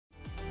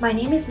My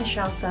name is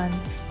Michelle Sun,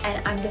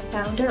 and I'm the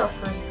founder of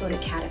First Code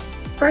Academy.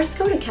 First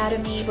Code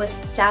Academy was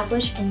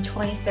established in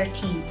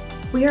 2013.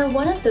 We are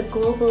one of the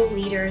global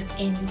leaders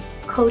in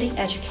coding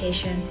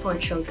education for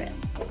children.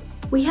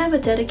 We have a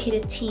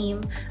dedicated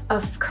team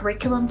of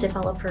curriculum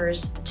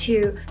developers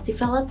to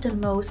develop the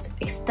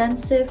most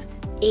extensive,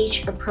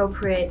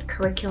 age-appropriate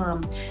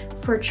curriculum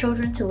for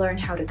children to learn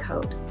how to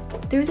code.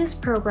 Through this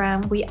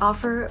program, we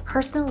offer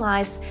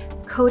personalized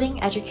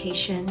coding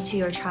education to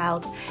your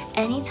child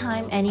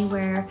anytime,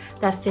 anywhere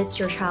that fits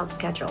your child's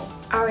schedule.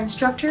 Our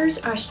instructors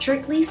are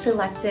strictly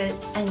selected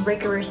and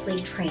rigorously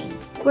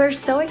trained. We're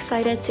so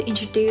excited to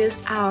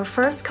introduce our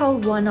First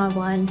Code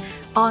One-on-One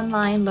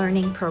online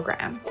learning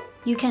program.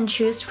 You can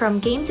choose from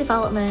game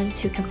development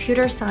to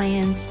computer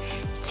science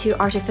to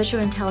artificial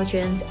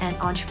intelligence and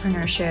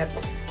entrepreneurship.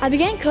 I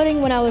began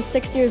coding when I was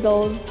 6 years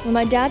old when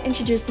my dad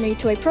introduced me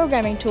to a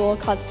programming tool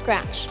called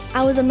Scratch.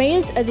 I was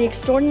amazed at the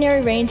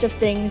extraordinary range of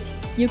things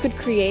you could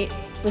create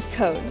with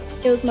code.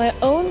 It was my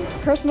own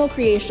personal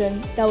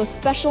creation that was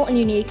special and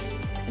unique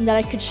and that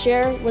I could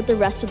share with the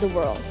rest of the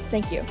world.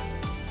 Thank you.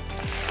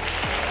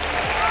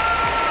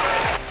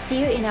 See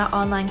you in our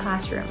online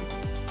classroom.